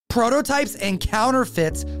prototypes and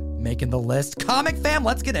counterfeits making the list. Comic fam,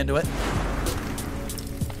 let's get into it.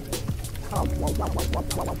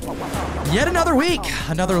 Yet another week,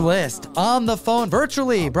 another list on the phone,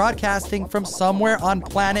 virtually broadcasting from somewhere on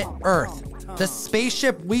planet Earth. The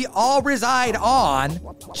spaceship we all reside on.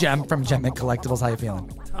 Jem from Gem-Mint Collectibles, how you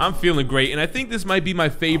feeling? I'm feeling great, and I think this might be my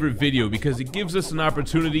favorite video because it gives us an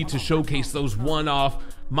opportunity to showcase those one-off,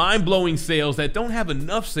 mind-blowing sales that don't have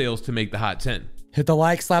enough sales to make the Hot 10. Hit the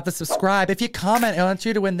like, slap the subscribe. If you comment, I want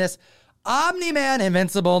you to win this Omni-Man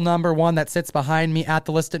Invincible #1 that sits behind me at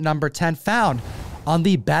the list at number 10, found on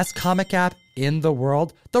the best comic app in the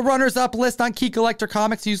world. The runners-up list on Key Collector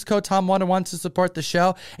Comics. Use code TOM101 to support the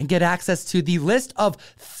show and get access to the list of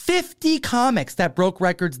 50 comics that broke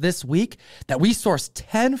records this week that we sourced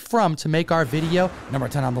 10 from to make our video. Number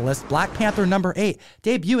 10 on the list, Black Panther #8,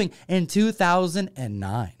 debuting in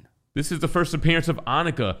 2009. This is the first appearance of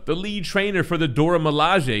Annika, the lead trainer for the Dora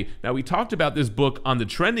Milaje. Now, we talked about this book on the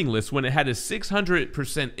trending list when it had a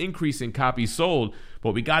 600% increase in copies sold,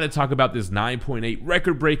 but we got to talk about this 9.8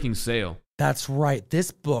 record-breaking sale. That's right.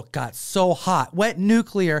 This book got so hot, went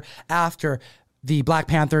nuclear after the Black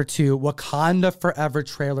Panther 2 Wakanda Forever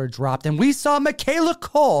trailer dropped, and we saw Michaela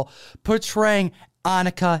Cole portraying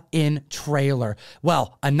Annika in trailer.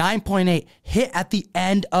 Well, a 9.8 hit at the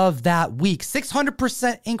end of that week.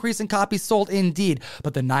 600% increase in copies sold indeed,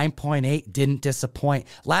 but the 9.8 didn't disappoint.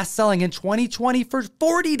 Last selling in 2020 for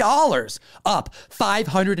 $40, up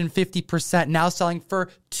 550%, now selling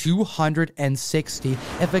for $260.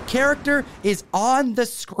 If a character is on the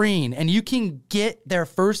screen and you can get their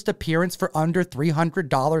first appearance for under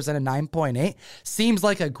 $300 and a 9.8, seems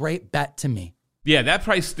like a great bet to me. Yeah, that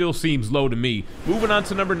price still seems low to me. Moving on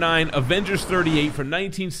to number 9, Avengers 38 from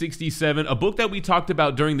 1967, a book that we talked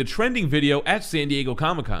about during the trending video at San Diego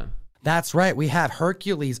Comic-Con. That's right, we have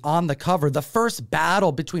Hercules on the cover, the first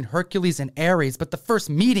battle between Hercules and Ares, but the first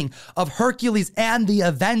meeting of Hercules and the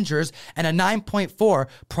Avengers, and a 9.4.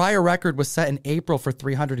 Prior record was set in April for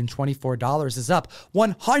 $324, is up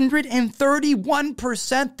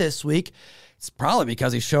 131% this week. It's probably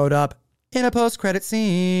because he showed up in a post-credit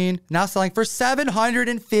scene. Now selling for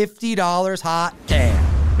 $750. Hot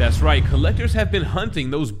damn. That's right. Collectors have been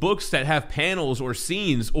hunting those books that have panels or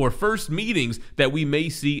scenes or first meetings that we may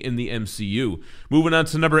see in the MCU. Moving on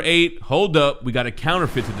to number 8. Hold up. We got a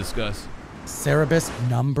counterfeit to discuss. Cerebus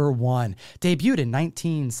 #1 debuted in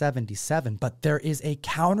 1977, but there is a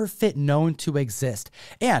counterfeit known to exist.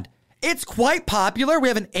 And it's quite popular. We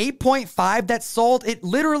have an 8.5 that sold. It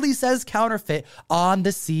literally says counterfeit on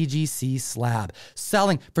the CGC slab.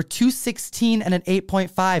 Selling for $216 and an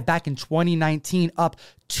 8.5 back in 2019, up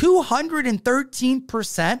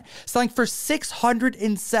 213%, selling for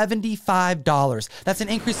 $675. That's an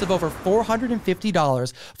increase of over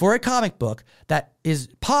 $450 for a comic book that is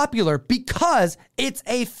popular because it's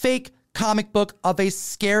a fake comic book of a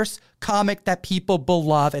scarce comic that people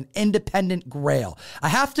beloved, an independent grail. I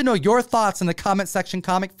have to know your thoughts in the comment section,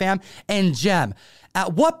 comic fam. And Jem,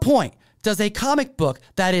 at what point does a comic book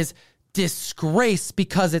that is disgraced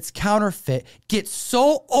because it's counterfeit get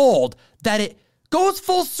so old that it goes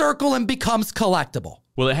full circle and becomes collectible?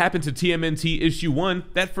 Well, it happened to TMNT issue 1.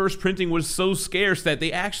 That first printing was so scarce that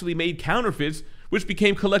they actually made counterfeits, which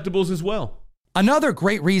became collectibles as well. Another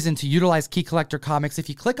great reason to utilize Key Collector Comics, if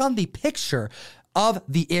you click on the picture of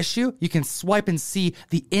the issue, you can swipe and see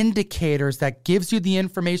the indicators that gives you the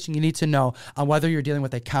information you need to know on whether you're dealing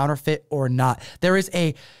with a counterfeit or not. There is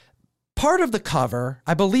a part of the cover,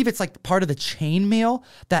 I believe it's like part of the chainmail,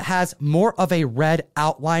 that has more of a red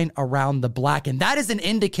outline around the black, and that is an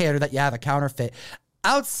indicator that you have a counterfeit.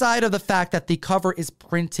 Outside of the fact that the cover is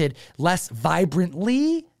printed less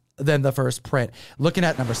vibrantly than the first print. Looking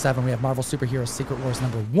at number 7, we have Marvel Superheroes Secret Wars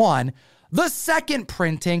 #1. The second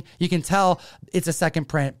printing, you can tell it's a second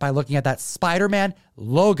print by looking at that Spider-Man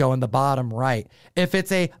logo in the bottom right. If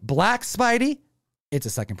it's a black Spidey, it's a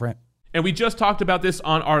second print. And we just talked about this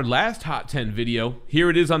on our last Hot 10 video. Here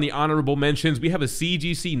it is on the honorable mentions. We have a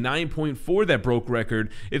CGC 9.4 that broke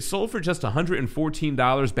record. It sold for just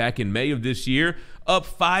 $114 back in May of this year, up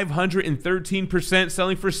 513%,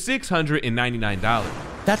 selling for $699.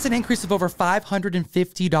 That's an increase of over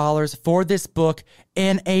 $550 for this book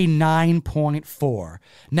in a 9.4.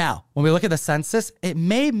 Now, when we look at the census, it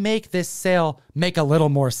may make this sale make a little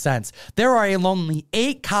more sense. There are only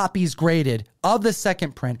 8 copies graded of the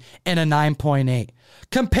second print in a 9.8,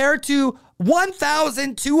 compared to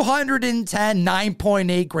 1,210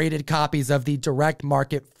 9.8 graded copies of the direct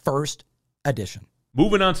market first edition.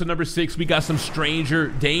 Moving on to number 6, we got some Stranger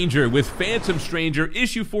Danger with Phantom Stranger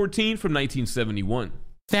issue 14 from 1971.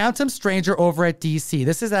 Phantom Stranger over at DC.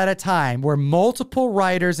 This is at a time where multiple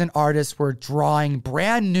writers and artists were drawing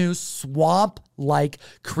brand new swamp-like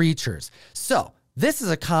creatures. So, this is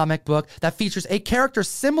a comic book that features a character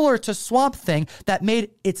similar to Swamp Thing that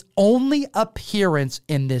made its only appearance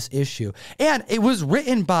in this issue. And it was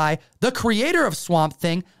written by the creator of Swamp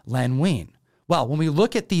Thing, Len Wein. Well, when we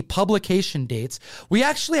look at the publication dates, we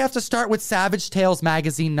actually have to start with Savage Tales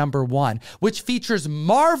Magazine #1, which features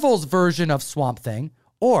Marvel's version of Swamp Thing,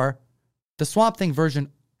 or the Swamp Thing version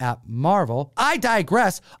at Marvel, I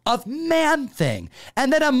digress, of Man-Thing.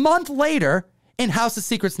 And then a month later, in House of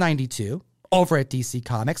Secrets 92, over at DC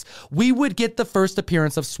Comics, we would get the first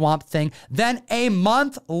appearance of Swamp Thing. Then a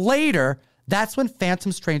month later, that's when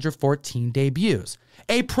Phantom Stranger 14 debuts.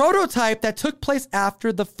 A prototype that took place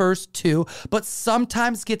after the first two, but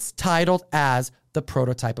sometimes gets titled as the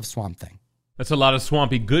prototype of Swamp Thing. That's a lot of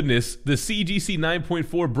swampy goodness. The CGC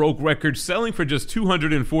 9.4 broke records, selling for just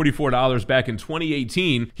 $244 back in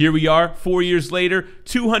 2018. Here we are, 4 years later,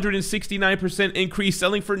 269% increase,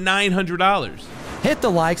 selling for $900. Hit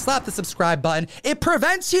the like, slap the subscribe button. It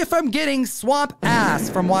prevents you from getting swamp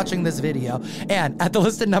ass from watching this video. And at the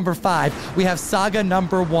listed number 5, we have Saga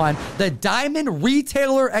 #1, the Diamond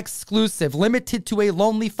Retailer exclusive, limited to a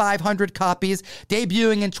lonely 500 copies,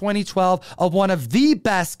 debuting in 2012, of one of the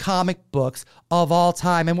best comic books of all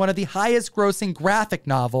time and one of the highest grossing graphic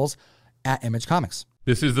novels at Image Comics.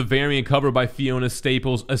 This is the variant cover by Fiona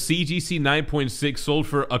Staples. A CGC 9.6 sold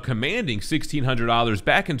for a commanding $1,600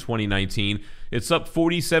 back in 2019. It's up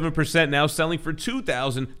 47% now, selling for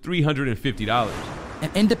 $2,350.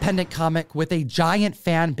 An independent comic with a giant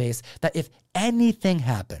fan base that if anything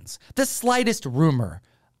happens, the slightest rumor,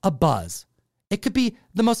 a buzz, it could be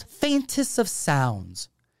the most faintest of sounds,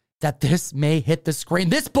 that this may hit the screen.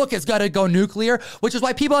 This book is going to go nuclear, which is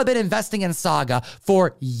why people have been investing in Saga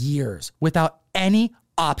for years without any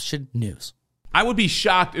option news. I would be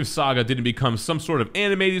shocked if Saga didn't become some sort of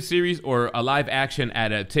animated series or a live-action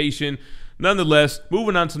adaptation. Nonetheless,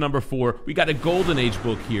 moving on to number 4, we got a Golden Age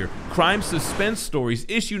book here. Crime Suspense Stories,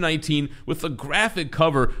 issue 19, with a graphic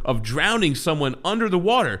cover of drowning someone under the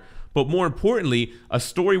water. But more importantly, a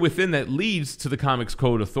story within that leads to the Comics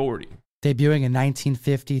Code Authority. Debuting in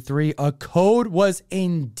 1953, a code was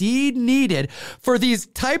indeed needed for these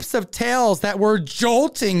types of tales that were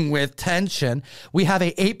jolting with tension. We have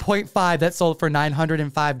a 8.5 that sold for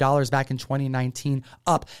 $905 back in 2019,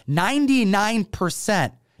 up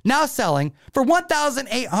 99%. Now selling for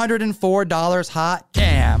 $1,804. Hot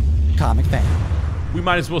damn, comic fan. We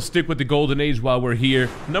might as well stick with the Golden Age while we're here.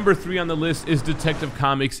 Number 3 on the list is Detective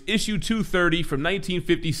Comics, issue 230 from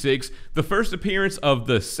 1956, the first appearance of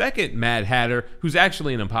the second Mad Hatter, who's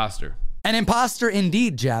actually an imposter. An imposter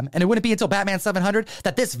indeed, Jem, and it wouldn't be until Batman 700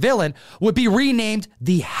 that this villain would be renamed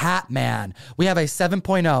the Hat Man. We have a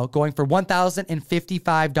 7.0 going for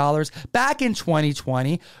 $1,055 back in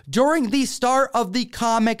 2020. During the start of the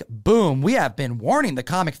comic boom, we have been warning the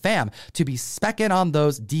comic fam to be specking on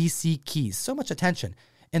those DC keys. So much attention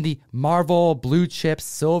in the Marvel Blue Chip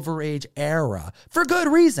Silver Age era, for good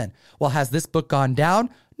reason. Well, has this book gone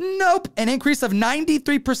down? Nope. An increase of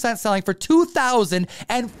 93%, selling for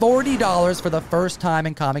 $2,040 for the first time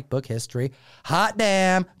in comic book history. Hot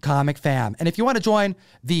damn, comic fam. And if you want to join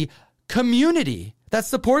the community that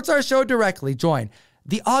supports our show directly, join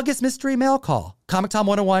the August Mystery Mail Call.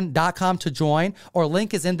 ComicTom101.com to join, or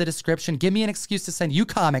link is in the description. Give me an excuse to send you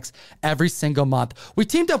comics every single month. We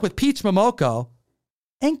teamed up with Peach Momoko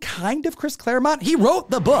and kind of Chris Claremont. He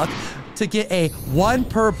wrote the book to get a 1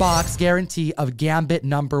 per box guarantee of Gambit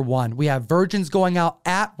 #1. We have virgins going out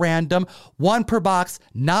at random, 1 per box,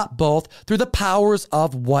 not both, through the powers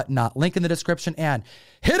of whatnot. Link in the description, and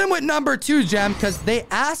hit him with number 2, Jem, because they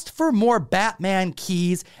asked for more Batman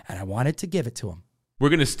keys, and I wanted to give it to him. We're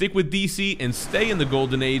going to stick with DC and stay in the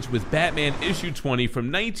Golden Age with Batman issue 20 from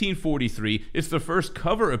 1943. It's the first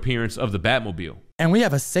cover appearance of the Batmobile. And we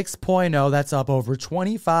have a 6.0 that's up over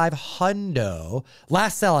 25 hundo,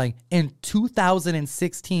 last selling in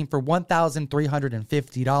 2016 for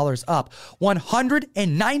 $1,350, up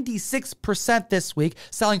 196% this week,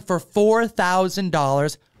 selling for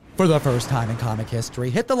 $4,000 for the first time in comic history.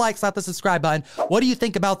 Hit the like, slap the subscribe button. What do you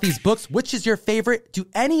think about these books? Which is your favorite? Do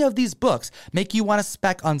any of these books make you want to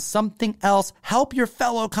spec on something else? Help your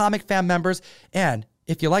fellow comic fan members. And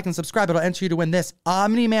if you like and subscribe, it'll enter you to win this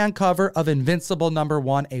Omni-Man cover of Invincible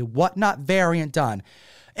 #1, a Whatnot variant done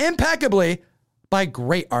impeccably by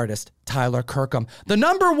great artist Tyler Kirkham. The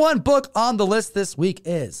 #1 book on the list this week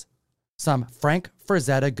is some Frank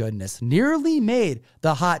Frazetta goodness. Nearly made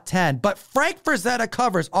the Hot 10, but Frank Frazetta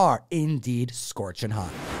covers are indeed scorching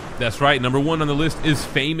hot. That's right. Number 1 on the list is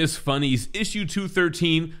Famous Funnies, issue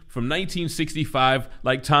 213 from 1965.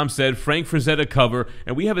 Like Tom said, Frank Frazetta cover,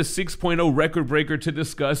 and we have a 6.0 record breaker to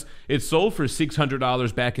discuss. It sold for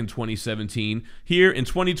 $600 back in 2017. Here in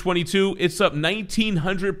 2022, it's up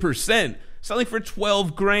 1,900%, selling for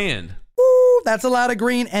 $12,000. Ooh, that's a lot of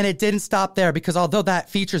green, and it didn't stop there, because although that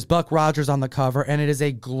features Buck Rogers on the cover and it is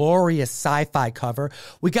a glorious sci-fi cover,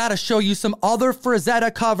 we got to show you some other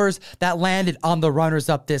Frazetta covers that landed on the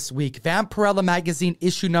runners-up this week. Vampirella Magazine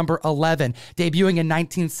issue number 11, debuting in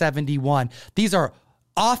 1971. These are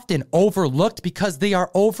often overlooked because they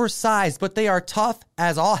are oversized, but they are tough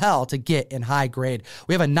as all hell to get in high grade.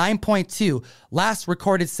 We have a 9.2, last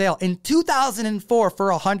recorded sale in 2004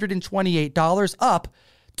 for $128, up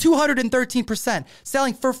 213%,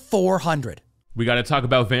 selling for $400. We got to talk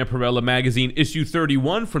about Vampirella Magazine issue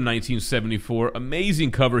 31 from 1974.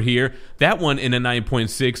 Amazing cover here. That one in a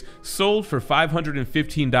 9.6 sold for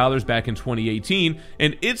 $515 back in 2018,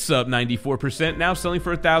 and it's up 94%, now selling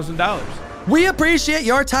for $1,000. We appreciate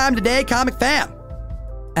your time today, Comic Fam.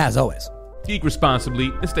 As always, Geek responsibly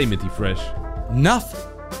and stay minty fresh. Enough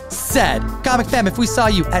said. Comic Fam, if we saw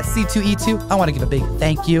you at C2E2, I want to give a big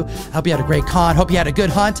thank you. I hope you had a great con. Hope you had a good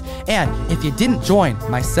hunt. And if you didn't join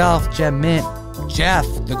myself, Gem Mint, Jeff,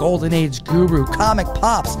 the Golden Age Guru, Comic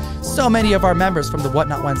Pops, so many of our members from the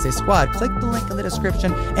Whatnot Wednesday squad, click the link in the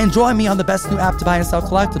description and join me on the best new app to buy and sell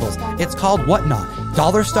collectibles. It's called Whatnot.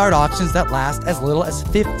 Dollar start auctions that last as little as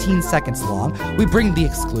 15 seconds long. We bring the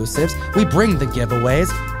exclusives. We bring the giveaways.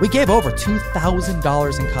 We gave over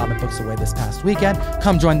 $2,000 in comic books away this past weekend.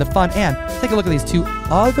 Come join the fun and take a look at these 2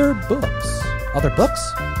 other books. Other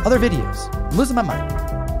books? Other videos. I'm losing my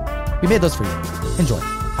mind. We made those for you. Enjoy.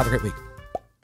 Have a great week.